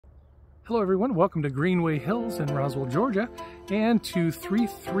Hello everyone, welcome to Greenway Hills in Roswell, Georgia, and to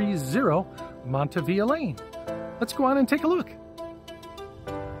 330 Monivea Lane. Let's go on and take a look.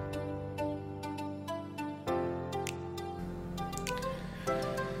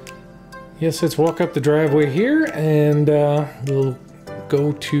 Yes, let's walk up the driveway here and we'll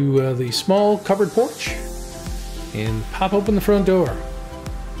go to the small covered porch and pop open the front door.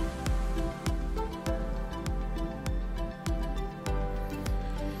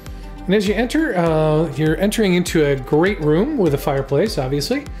 And as you enter, you're entering into a great room with a fireplace,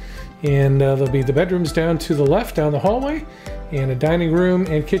 obviously. And there'll be the bedrooms down to the left, down the hallway, and a dining room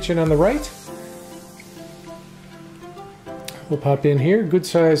and kitchen on the right. We'll pop in here, good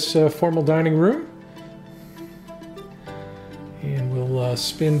size formal dining room. And we'll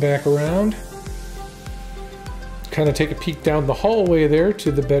spin back around. Kind of take a peek down the hallway there to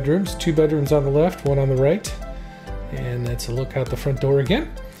the bedrooms. 2 bedrooms on the left, 1 on the right. And that's a look out the front door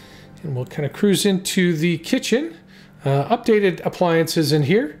again. And we'll kind of cruise into the kitchen. Updated appliances in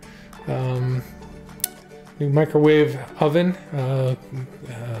here. New microwave oven,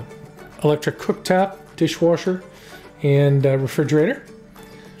 electric cooktop, dishwasher, and refrigerator.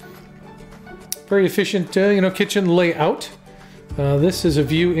 Very efficient, kitchen layout. This is a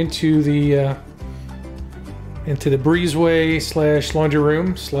view into the breezeway slash laundry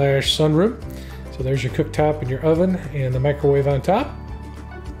room slash sunroom. So there's your cooktop and your oven and the microwave on top.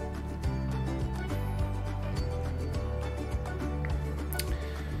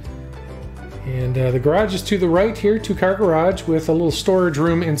 And the garage is to the right here, 2-car garage with a little storage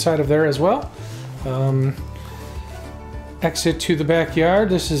room inside of there as well. Exit to the backyard.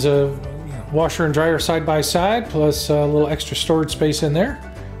 This is a washer and dryer side by side, plus a little extra storage space in there.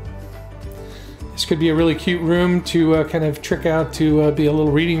 This could be a really cute room to kind of trick out to be a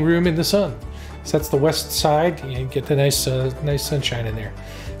little reading room in the sun. So that's the west side. You get the nice sunshine in there.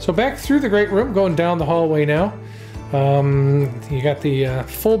 So back through the great room, going down the hallway now. You got the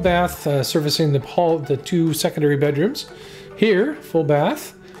full bath servicing the 2 secondary bedrooms. Here, full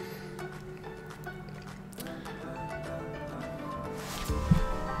bath.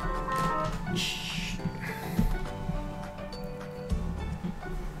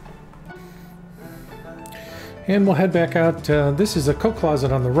 And we'll head back out. This is a coat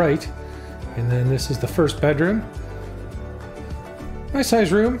closet on the right, and then this is the first bedroom. Nice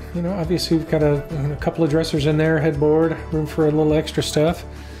size room, obviously we've got a couple of dressers in there, headboard, room for a little extra stuff.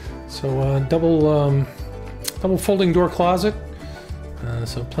 So double folding door closet,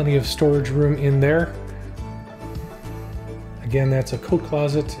 so plenty of storage room in there. Again, that's a coat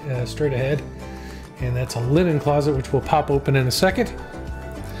closet straight ahead, and that's a linen closet which we'll pop open in a second.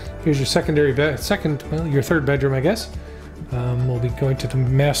 Here's your your third bedroom, I guess. We'll be going to the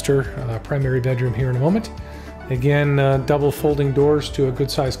master primary bedroom here in a moment. Again, double folding doors to a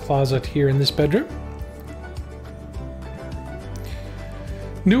good-sized closet here in this bedroom.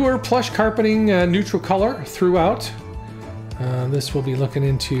 Newer plush carpeting, neutral color throughout. This will be looking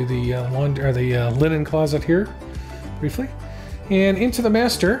into the linen closet here briefly, and into the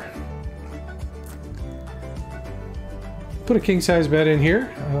master. Put a king-size bed in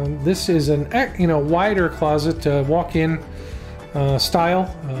here. This is an wider closet, walk-in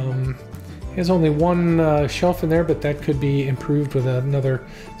style. Has only 1 shelf in there, but that could be improved with another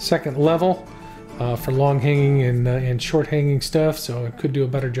second level for long hanging and short hanging stuff, so it could do a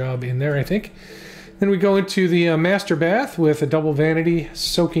better job in there, I think. Then we go into the master bath with a double vanity,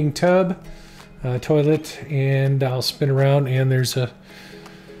 soaking tub, toilet, and I'll spin around and there's a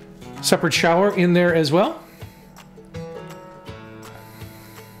separate shower in there as well.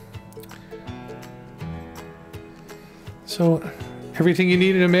 So everything you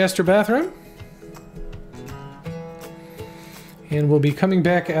need in a master bathroom. And we'll be coming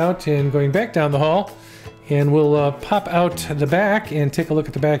back out and going back down the hall, and we'll pop out the back and take a look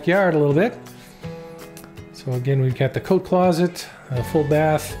at the backyard a little bit. So again, we've got the coat closet, a full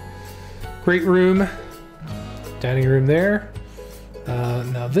bath, great room, dining room there.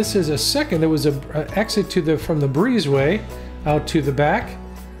 Now this is a second. There was an exit from the breezeway out to the back,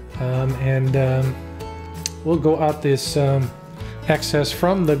 and we'll go out this access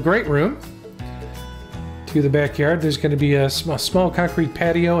from the great room to the backyard. There's going to be a small concrete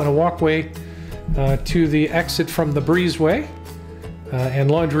patio and a walkway to the exit from the breezeway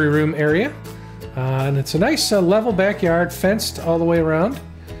and laundry room area. And it's a nice level backyard, fenced all the way around.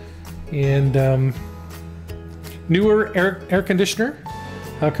 And newer air conditioner,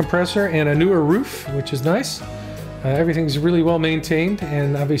 compressor, and a newer roof, which is nice. Everything's really well maintained,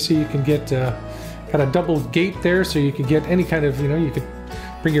 and obviously you can get got a double gate there, so you could get any kind of, you could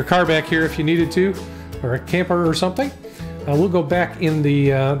bring your car back here if you needed to, or a camper or something. We'll go back in the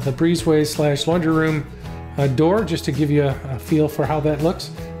breezeway / laundry room door just to give you a feel for how that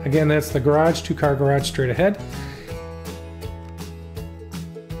looks. Again, that's the garage, 2-car garage straight ahead.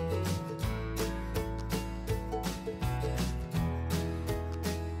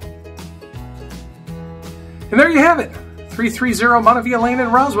 And there you have it, 330 Monivea Lane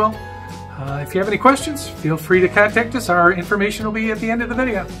in Roswell. If you have any questions, feel free to contact us. Our information will be at the end of the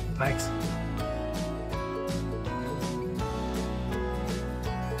video. Thanks.